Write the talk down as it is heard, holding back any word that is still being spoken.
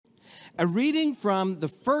A reading from the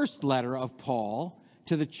first letter of Paul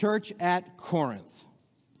to the church at Corinth.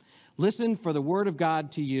 Listen for the word of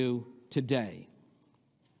God to you today.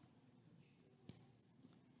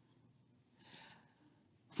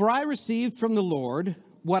 For I received from the Lord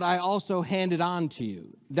what I also handed on to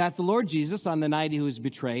you, that the Lord Jesus, on the night he was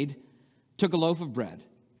betrayed, took a loaf of bread.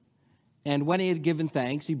 And when he had given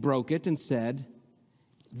thanks, he broke it and said,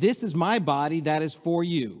 "This is my body that is for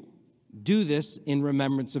you. Do this in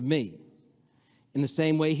remembrance of me." In the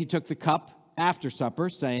same way, he took the cup after supper,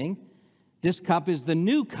 saying, "This cup is the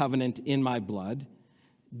new covenant in my blood.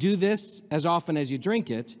 Do this as often as you drink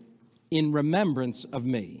it in remembrance of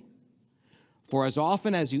me. For as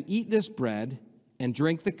often as you eat this bread and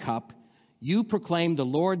drink the cup, you proclaim the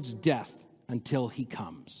Lord's death until he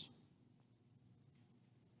comes."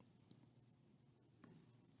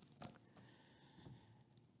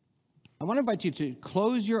 I want to invite you to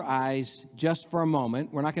close your eyes just for a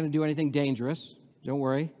moment. We're not going to do anything dangerous. Don't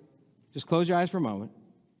worry. Just close your eyes for a moment.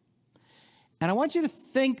 And I want you to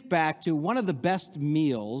think back to one of the best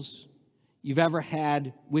meals you've ever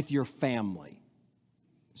had with your family.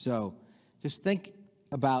 So just think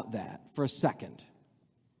about that for a second.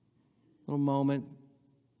 A little moment.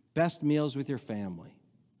 Best meals with your family.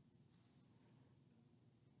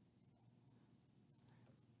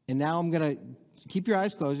 And now I'm going to keep your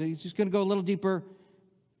eyes closed. It's just going to go a little deeper.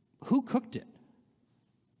 Who cooked it?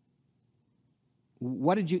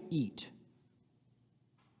 What did you eat?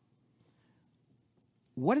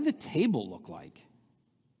 What did the table look like?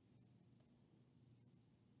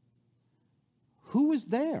 Who was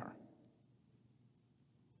there?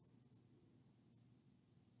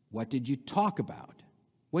 What did you talk about?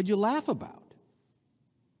 What did you laugh about?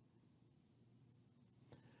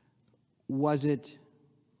 Was it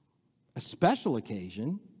a special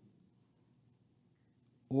occasion?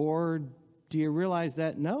 Or do you realize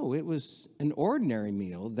that, no, it was an ordinary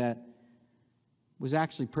meal that was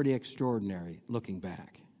actually pretty extraordinary looking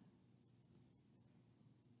back?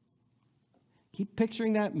 Keep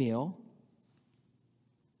picturing that meal.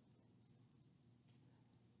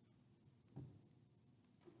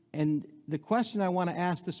 And the question I want to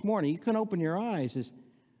ask this morning, you can open your eyes, is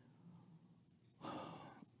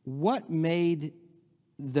what made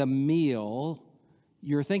the meal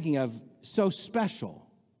you're thinking of so special?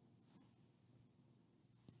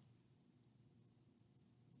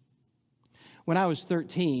 When I was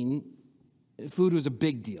 13, food was a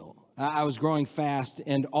big deal. I was growing fast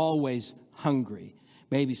and always hungry.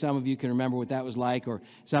 Maybe some of you can remember what that was like, or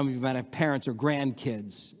some of you might have parents or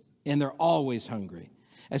grandkids, and they're always hungry.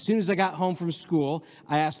 As soon as I got home from school,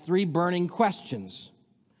 I asked 3 burning questions.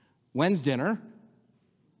 When's dinner?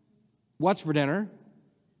 What's for dinner?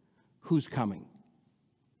 Who's coming?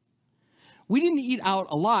 We didn't eat out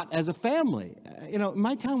a lot as a family. In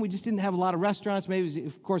my town, we just didn't have a lot of restaurants. Maybe it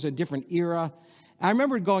was, of course, a different era. I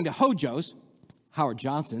remember going to Hojo's, Howard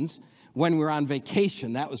Johnson's, when we were on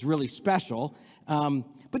vacation. That was really special.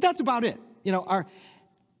 But that's about it.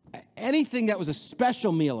 Anything that was a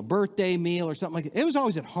special meal, a birthday meal or something like that, it was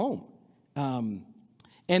always at home.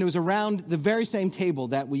 And it was around the very same table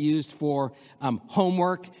that we used for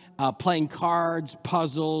homework, playing cards,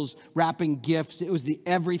 puzzles, wrapping gifts. It was the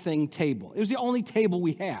everything table. It was the only table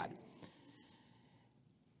we had.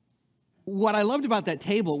 What I loved about that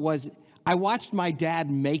table was I watched my dad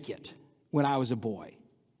make it when I was a boy.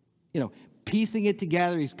 Piecing it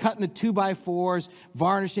together. He's cutting the 2x4s,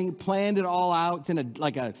 varnishing it, planned it all out. It's in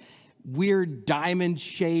a weird diamond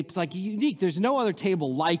shape. It's like unique. There's no other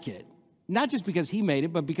table like it. Not just because he made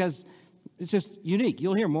it, but because it's just unique.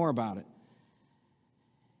 You'll hear more about it.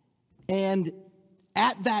 And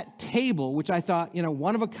at that table, which I thought,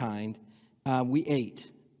 one of a kind, we ate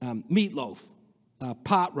meatloaf,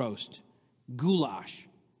 pot roast, goulash.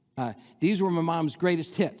 These were my mom's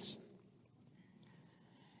greatest hits.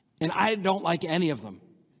 And I don't like any of them.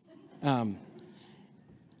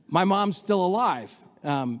 My mom's still alive,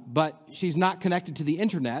 but she's not connected to the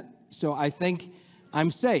internet, so I think I'm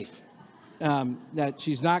safe. That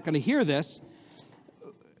she's not going to hear this.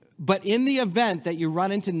 But in the event that you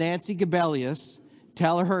run into Nancy Gibelius,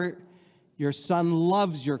 tell her your son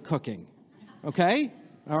loves your cooking. Okay?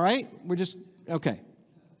 All right? Okay.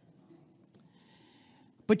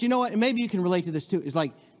 But you know what? And maybe you can relate to this too. It's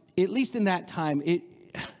like, at least in that time,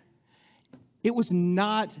 it was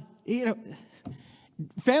not,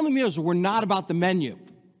 family meals were not about the menu.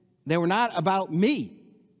 They were not about me.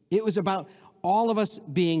 It was about all of us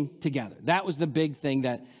being together. That was the big thing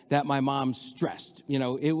that my mom stressed.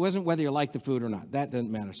 It wasn't whether you like the food or not. That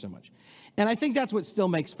doesn't matter so much. And I think that's what still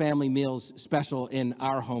makes family meals special in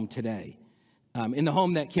our home today. In the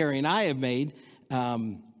home that Carrie and I have made,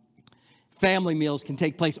 family meals can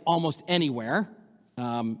take place almost anywhere.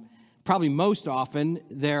 Probably most often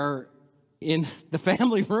they're in the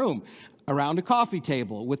family room around a coffee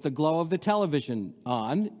table with the glow of the television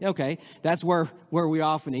on. Okay, that's where we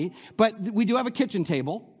often eat. But we do have a kitchen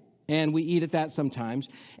table, and we eat at that sometimes.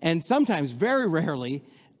 And sometimes, very rarely,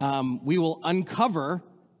 we will uncover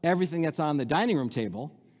everything that's on the dining room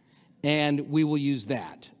table, and we will use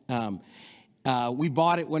that. We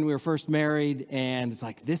bought it when we were first married, and it's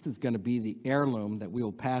like, this is going to be the heirloom that we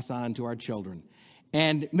will pass on to our children.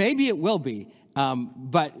 And maybe it will be,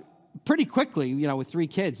 but pretty quickly, with 3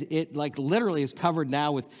 kids, it like literally is covered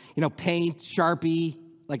now with, paint, Sharpie,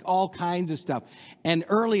 like all kinds of stuff. And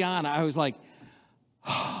early on, I was like,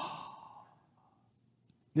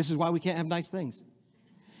 this is why we can't have nice things.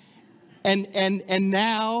 And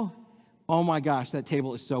now, oh my gosh, that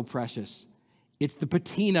table is so precious. It's the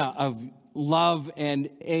patina of love and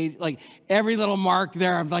age, like every little mark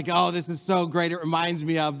there. I'm like, oh, this is so great. It reminds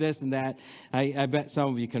me of this and that. I bet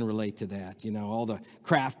some of you can relate to that. All the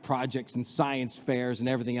craft projects and science fairs and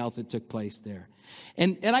everything else that took place there.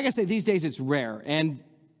 And I gotta say, these days it's rare. And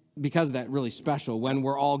because of that, really special when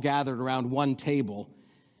we're all gathered around one table.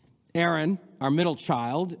 Aaron, our middle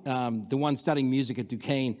child, the one studying music at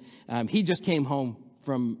Duquesne, he just came home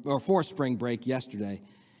for spring break yesterday.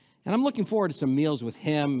 And I'm looking forward to some meals with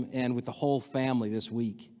him and with the whole family this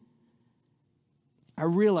week. I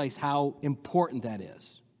realize how important that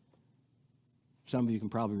is. Some of you can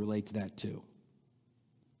probably relate to that too.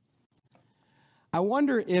 I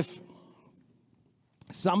wonder if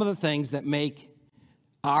some of the things that make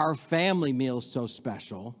our family meals so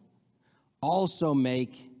special also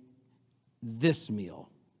make this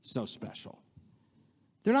meal so special.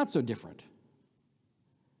 They're not so different.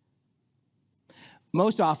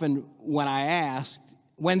 Most often when I asked,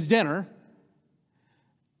 when's dinner?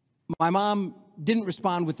 My mom didn't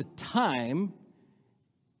respond with the time.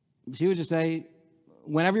 She would just say,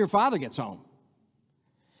 whenever your father gets home.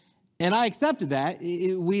 And I accepted that.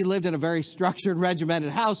 We lived in a very structured,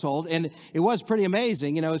 regimented household, and it was pretty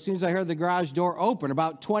amazing. As soon as I heard the garage door open,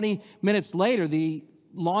 about 20 minutes later, the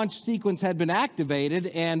launch sequence had been activated,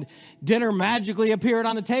 and dinner magically appeared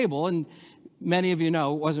on the table. And many of you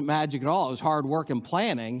know it wasn't magic at all. It was hard work and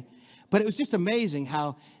planning. But it was just amazing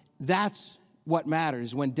how that's what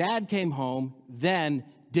matters. When Dad came home, then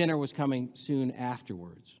dinner was coming soon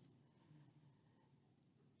afterwards.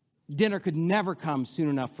 Dinner could never come soon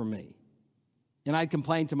enough for me. And I'd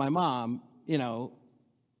complain to my mom, well,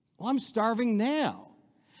 I'm starving now.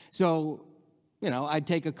 So, I'd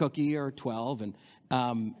take a cookie or 12 and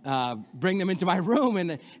bring them into my room,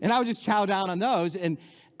 and I would just chow down on those. And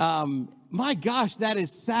my gosh, that is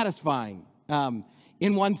satisfying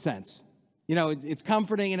in one sense. It's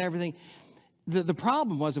comforting and everything. The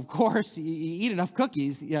problem was, of course, you eat enough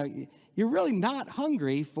cookies, you're really not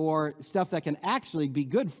hungry for stuff that can actually be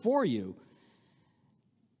good for you.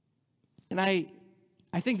 And I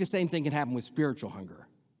think the same thing can happen with spiritual hunger.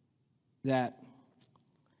 That,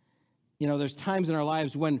 there's times in our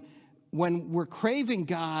lives when we're craving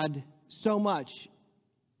God so much,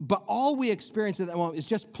 but all we experience at that moment is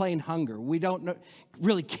just plain hunger. We don't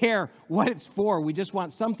really care what it's for. We just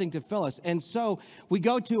want something to fill us. And so we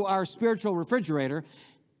go to our spiritual refrigerator.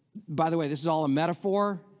 By the way, this is all a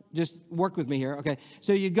metaphor. Just work with me here. Okay.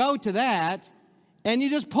 So you go to that and you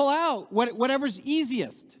just pull out whatever's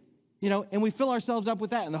easiest, and we fill ourselves up with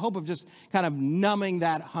that in the hope of just kind of numbing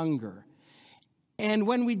that hunger. And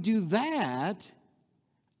when we do that,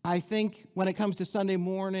 I think when it comes to Sunday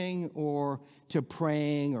morning or to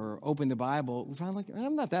praying or opening the Bible, we find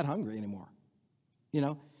I'm not that hungry anymore.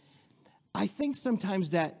 I think sometimes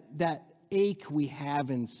that ache we have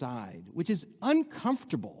inside, which is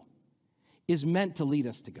uncomfortable, is meant to lead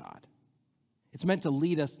us to God. It's meant to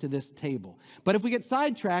lead us to this table. But if we get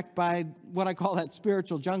sidetracked by what I call that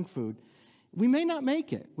spiritual junk food, we may not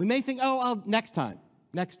make it. We may think, next time.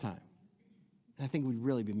 And I think we'd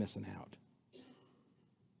really be missing out.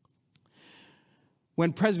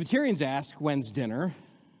 When Presbyterians ask, when's dinner,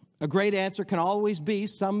 a great answer can always be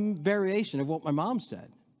some variation of what my mom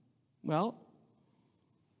said. Well,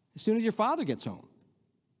 as soon as your father gets home.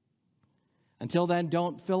 Until then,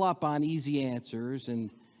 don't fill up on easy answers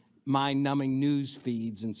and mind-numbing news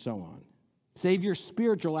feeds and so on. Save your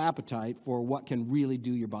spiritual appetite for what can really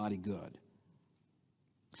do your body good.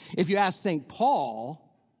 If you ask St. Paul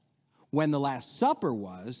when the Last Supper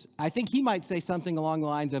was, I think he might say something along the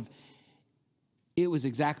lines of, it was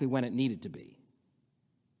exactly when it needed to be.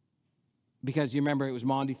 Because you remember it was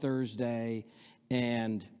Maundy Thursday,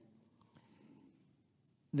 and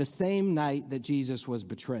the same night that Jesus was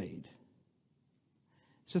betrayed.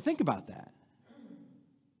 So think about that.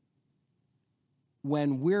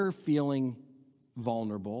 when we're feeling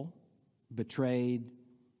vulnerable, betrayed,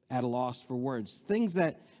 at a loss for words, things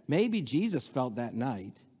that maybe Jesus felt that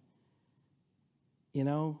night,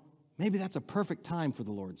 maybe that's a perfect time for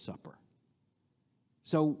the Lord's Supper.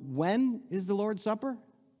 So when is the Lord's Supper?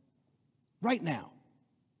 Right now,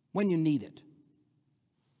 when you need it.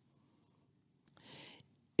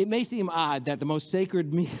 It may seem odd that the most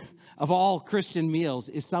sacred meal of all Christian meals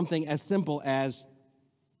is something as simple as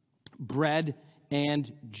bread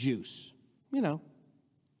and juice.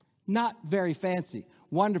 Not very fancy.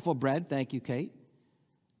 Wonderful bread, thank you, Kate.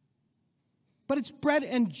 But it's bread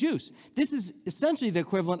and juice. This is essentially the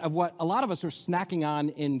equivalent of what a lot of us are snacking on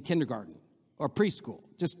in kindergarten or preschool.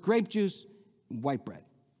 Just grape juice, white bread.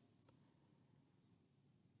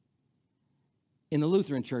 In the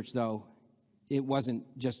Lutheran church, though, it wasn't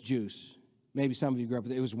just juice. Maybe some of you grew up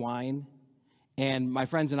with it. It was wine. And my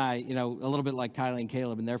friends and I, a little bit like Kylie and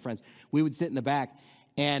Caleb and their friends, we would sit in the back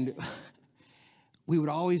and we would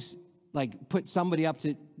always put somebody up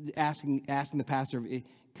to asking the pastor,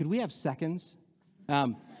 could we have seconds?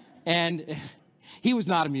 And he was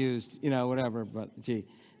not amused, whatever, but gee,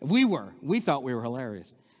 we thought we were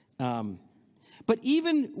hilarious. But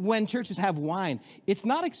even when churches have wine, it's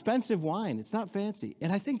not expensive wine. It's not fancy.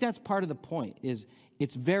 And I think that's part of the point is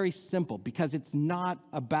it's very simple because it's not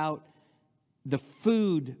about the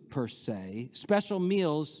food per se. Special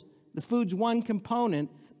meals, the food's one component,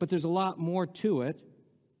 but there's a lot more to it.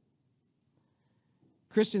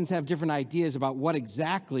 Christians have different ideas about what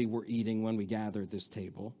exactly we're eating when we gather at this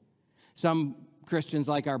table. Some Christians,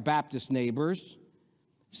 like our Baptist neighbors,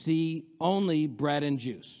 see only bread and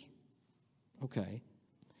juice. Okay.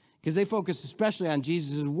 Because they focus especially on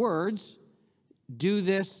Jesus' words, do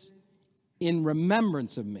this in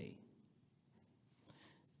remembrance of me.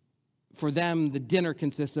 For them, the dinner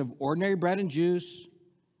consists of ordinary bread and juice,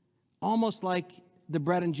 almost like the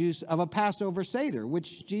bread and juice of a Passover Seder,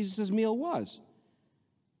 which Jesus' meal was.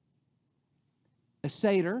 A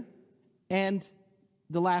Seder and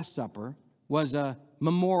the Last Supper was a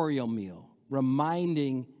memorial meal,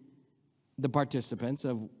 reminding the participants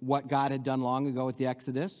of what God had done long ago with the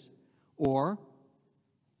Exodus, or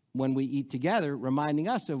when we eat together, reminding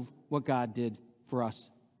us of what God did for us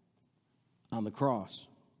on the cross.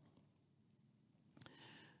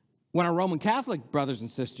 When our Roman Catholic brothers and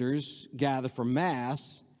sisters gather for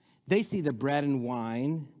Mass, they see the bread and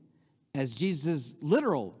wine as Jesus'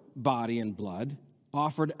 literal body and blood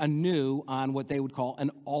offered anew on what they would call an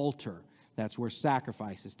altar. That's where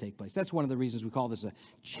sacrifices take place. That's one of the reasons we call this a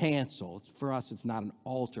chancel. For us, it's not an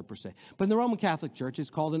altar per se. But in the Roman Catholic Church, it's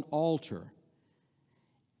called an altar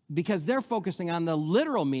because they're focusing on the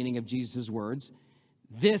literal meaning of Jesus' words.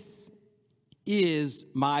 This is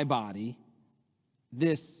my body.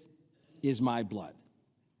 This is my blood.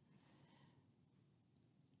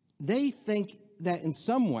 They think that in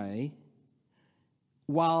some way,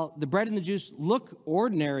 while the bread and the juice look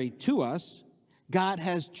ordinary to us, God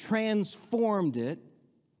has transformed it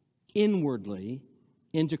inwardly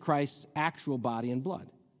into Christ's actual body and blood.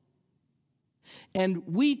 And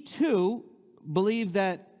we too believe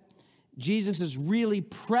that Jesus is really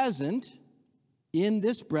present in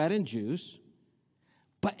this bread and juice,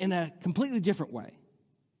 but in a completely different way.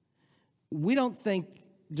 We don't think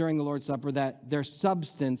during the Lord's Supper that their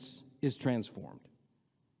substance is transformed.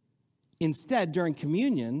 Instead, during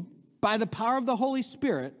communion, by the power of the Holy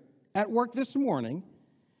Spirit at work this morning,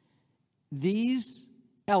 these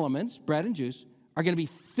elements, bread and juice, are going to be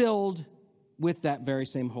filled with that very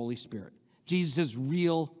same Holy Spirit. Jesus'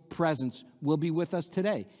 real presence will be with us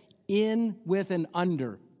today, in, with, and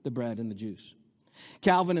under the bread and the juice.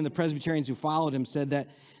 Calvin and the Presbyterians who followed him said that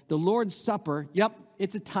the Lord's Supper,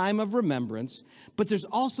 it's a time of remembrance, but there's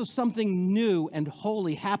also something new and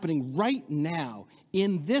holy happening right now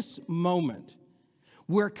in this moment.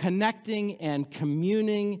 We're connecting and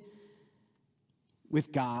communing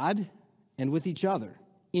with God and with each other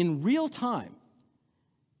in real time.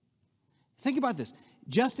 Think about this.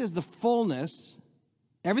 Just as the fullness,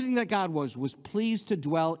 everything that God was pleased to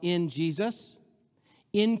dwell in Jesus,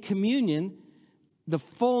 in communion, the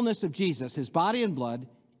fullness of Jesus, his body and blood,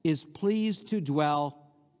 is pleased to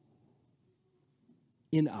dwell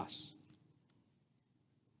in us.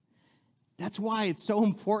 That's why it's so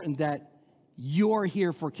important that you're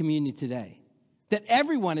here for communion today, that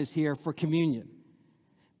everyone is here for communion,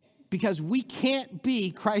 because we can't be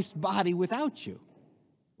Christ's body without you.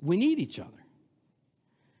 We need each other.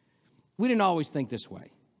 We didn't always think this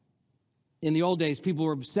way. In the old days, people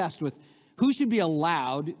were obsessed with who should be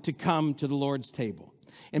allowed to come to the Lord's table.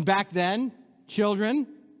 And back then, children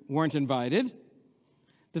weren't invited.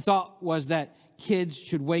 The thought was that kids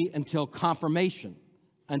should wait until confirmation,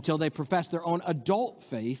 until they profess their own adult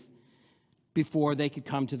faith before they could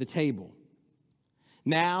come to the table.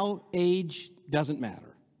 Now, age doesn't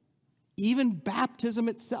matter. Even baptism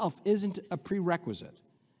itself isn't a prerequisite.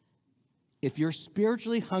 If you're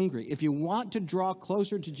spiritually hungry, if you want to draw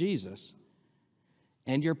closer to Jesus,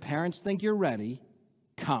 and your parents think you're ready,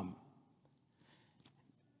 come.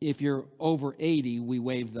 If you're over 80, we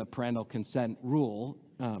waive the parental consent rule.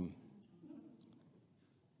 And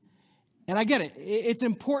I get it. It's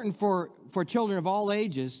important for children of all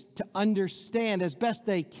ages to understand as best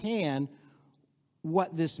they can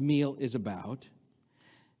what this meal is about.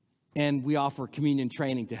 And we offer communion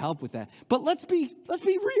training to help with that. But let's be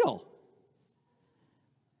real.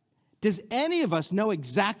 Does any of us know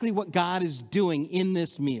exactly what God is doing in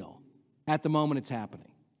this meal at the moment it's happening?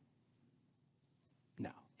 No.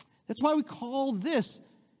 That's why we call this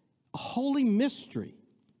a holy mystery.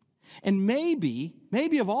 And maybe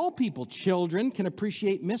of all people, children can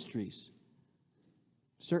appreciate mysteries.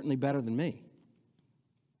 Certainly better than me.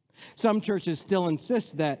 Some churches still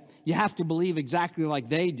insist that you have to believe exactly like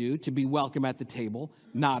they do to be welcome at the table,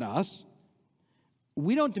 not us.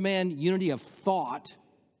 We don't demand unity of thought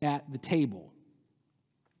at the table.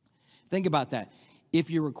 Think about that. If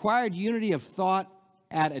you required unity of thought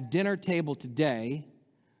at a dinner table today,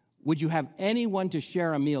 would you have anyone to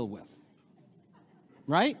share a meal with?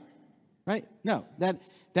 Right? Right? No,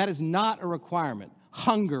 that is not a requirement.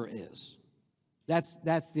 Hunger is. That's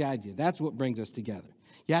the idea. That's what brings us together.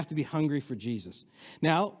 You have to be hungry for Jesus.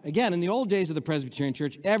 Now, again, in the old days of the Presbyterian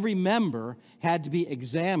Church, every member had to be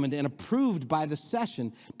examined and approved by the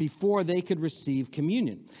session before they could receive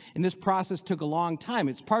communion. And this process took a long time.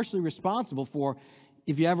 It's partially responsible for,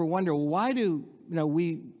 if you ever wonder, well, why do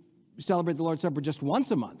we celebrate the Lord's Supper just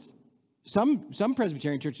once a month? Some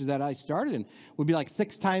Presbyterian churches that I started in would be like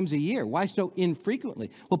 6 times a year. Why so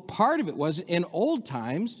infrequently? Well, part of it was in old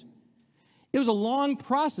times, it was a long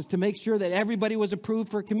process to make sure that everybody was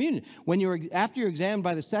approved for communion. After you're examined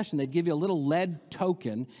by the session, they'd give you a little lead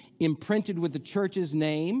token imprinted with the church's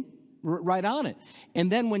name right on it.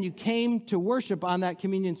 And then when you came to worship on that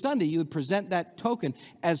communion Sunday, you would present that token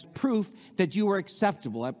as proof that you were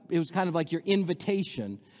acceptable. It was kind of like your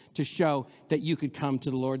invitation to show that you could come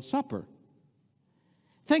to the Lord's Supper.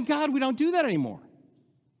 Thank God we don't do that anymore.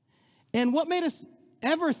 And what made us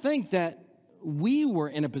ever think that we were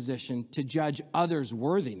in a position to judge others'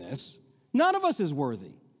 worthiness? None of us is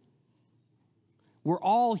worthy. We're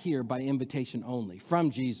all here by invitation only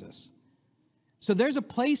from Jesus. So there's a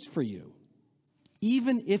place for you,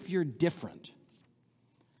 even if you're different.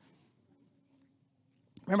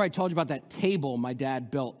 Remember I told you about that table my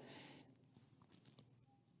dad built?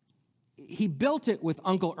 He built it with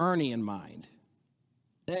Uncle Ernie in mind.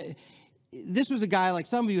 This was a guy, like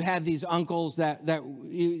some of you had these uncles that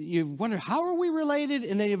you wonder, how are we related?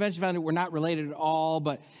 And then you eventually found out we're not related at all.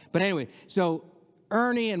 But anyway, so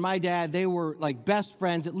Ernie and my dad, they were like best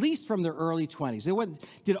friends, at least from their early 20s. They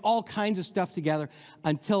did all kinds of stuff together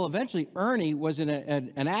until eventually Ernie was in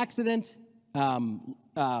an accident, became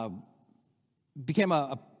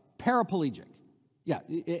a paraplegic. Yeah,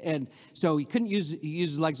 and so he couldn't use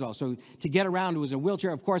his legs at all. So to get around, it was a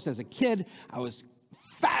wheelchair. Of course, as a kid, I was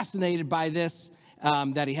fascinated by this,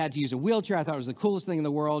 that he had to use a wheelchair. I thought it was the coolest thing in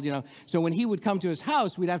the world, So when he would come to his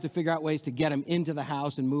house, we'd have to figure out ways to get him into the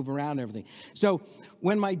house and move around and everything. So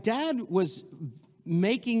when my dad was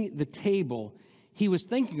making the table, he was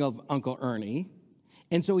thinking of Uncle Ernie.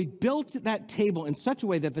 And so he built that table in such a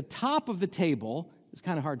way that the top of the table, it's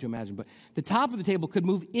kind of hard to imagine, but the top of the table could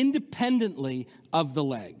move independently of the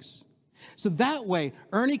legs. So that way,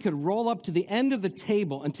 Ernie could roll up to the end of the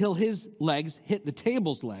table until his legs hit the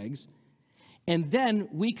table's legs, and then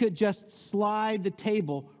we could just slide the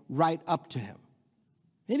table right up to him.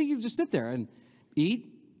 And he could just sit there and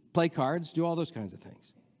eat, play cards, do all those kinds of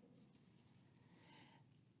things.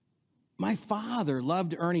 My father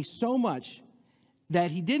loved Ernie so much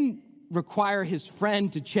that he didn't require his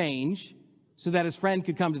friend to change so that his friend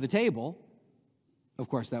could come to the table. Of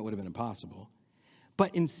course, that would have been impossible.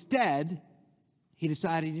 But instead, he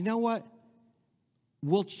decided, you know what?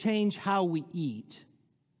 We'll change how we eat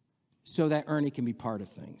so that Ernie can be part of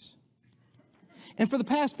things. And for the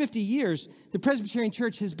past 50 years, the Presbyterian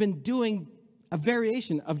Church has been doing a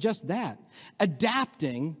variation of just that,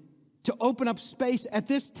 adapting to open up space at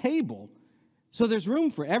this table so there's room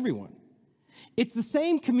for everyone. It's the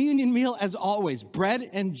same communion meal as always, bread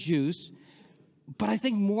and juice, but I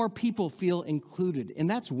think more people feel included, and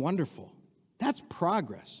that's wonderful. That's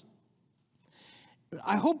progress.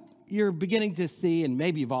 I hope you're beginning to see, and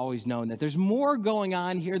maybe you've always known, that there's more going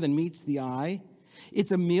on here than meets the eye.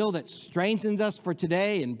 It's a meal that strengthens us for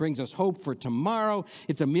today and brings us hope for tomorrow.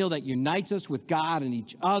 It's a meal that unites us with God and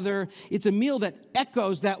each other. It's a meal that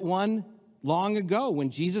echoes that one long ago when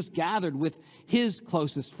Jesus gathered with his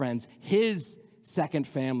closest friends, his second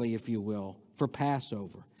family, if you will, for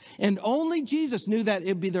Passover. And only Jesus knew that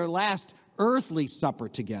it'd be their last earthly supper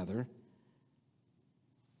together.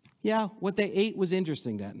 Yeah, what they ate was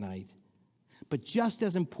interesting that night. But just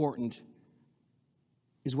as important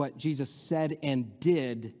is what Jesus said and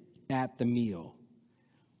did at the meal.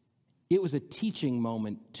 It was a teaching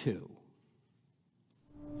moment too.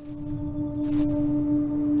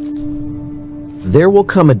 There will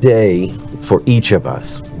come a day for each of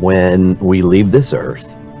us when we leave this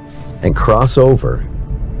earth and cross over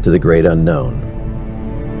to the great unknown.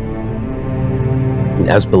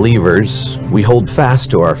 As believers, we hold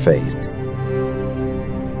fast to our faith.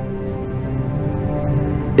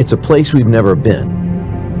 It's a place we've never been.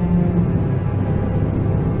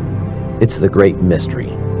 It's the great mystery.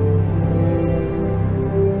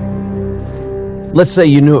 Let's say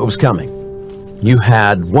you knew it was coming. You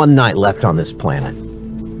had one night left on this planet.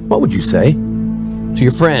 What would you say to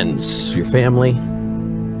your friends, your family?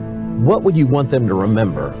 What would you want them to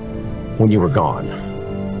remember when you were gone?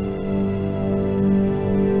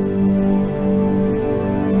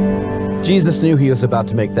 Jesus knew he was about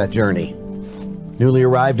to make that journey. Newly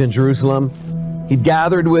arrived in Jerusalem, he'd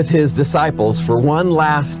gathered with his disciples for one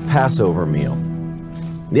last Passover meal.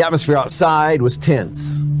 The atmosphere outside was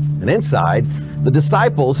tense, and inside, the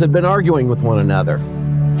disciples had been arguing with one another,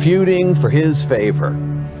 feuding for his favor.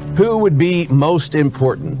 Who would be most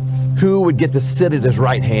important? Who would get to sit at his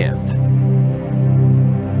right hand?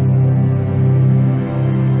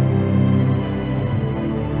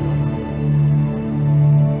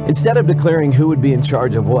 Instead of declaring who would be in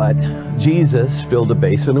charge of what, Jesus filled a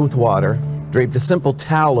basin with water, draped a simple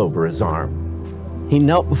towel over his arm. He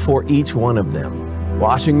knelt before each one of them,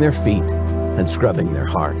 washing their feet and scrubbing their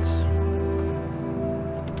hearts.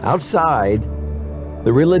 Outside,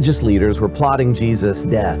 the religious leaders were plotting Jesus'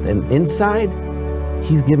 death, and inside,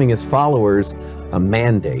 he's giving his followers a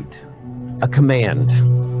mandate, a command.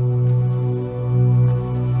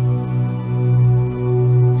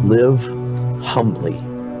 Live humbly.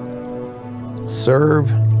 Serve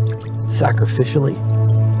sacrificially.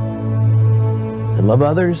 And love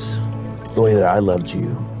others the way that I loved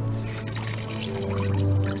you.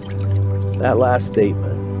 That last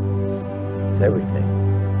statement is everything.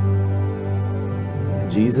 And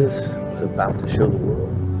Jesus was about to show the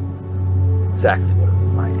world exactly what it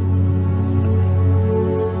looked like.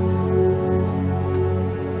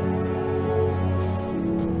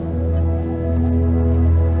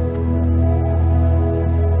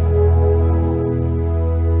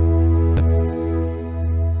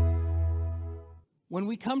 When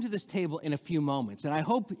we come to this table in a few moments, and I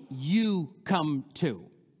hope you come too,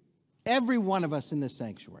 every one of us in this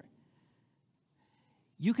sanctuary,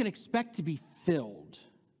 you can expect to be filled,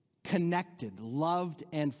 connected, loved,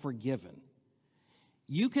 and forgiven.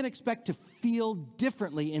 You can expect to feel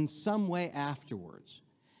differently in some way afterwards.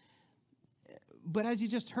 But as you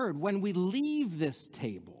just heard, when we leave this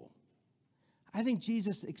table, I think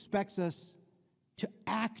Jesus expects us to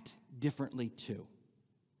act differently too.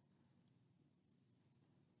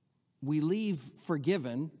 We leave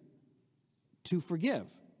forgiven to forgive.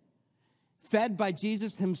 Fed by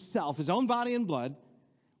Jesus himself, his own body and blood,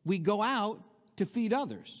 we go out to feed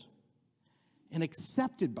others. And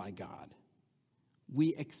accepted by God,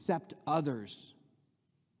 we accept others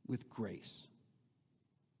with grace.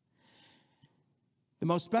 The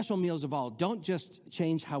most special meals of all don't just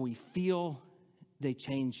change how we feel, they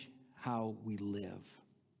change how we live.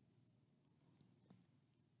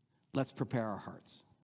 Let's prepare our hearts.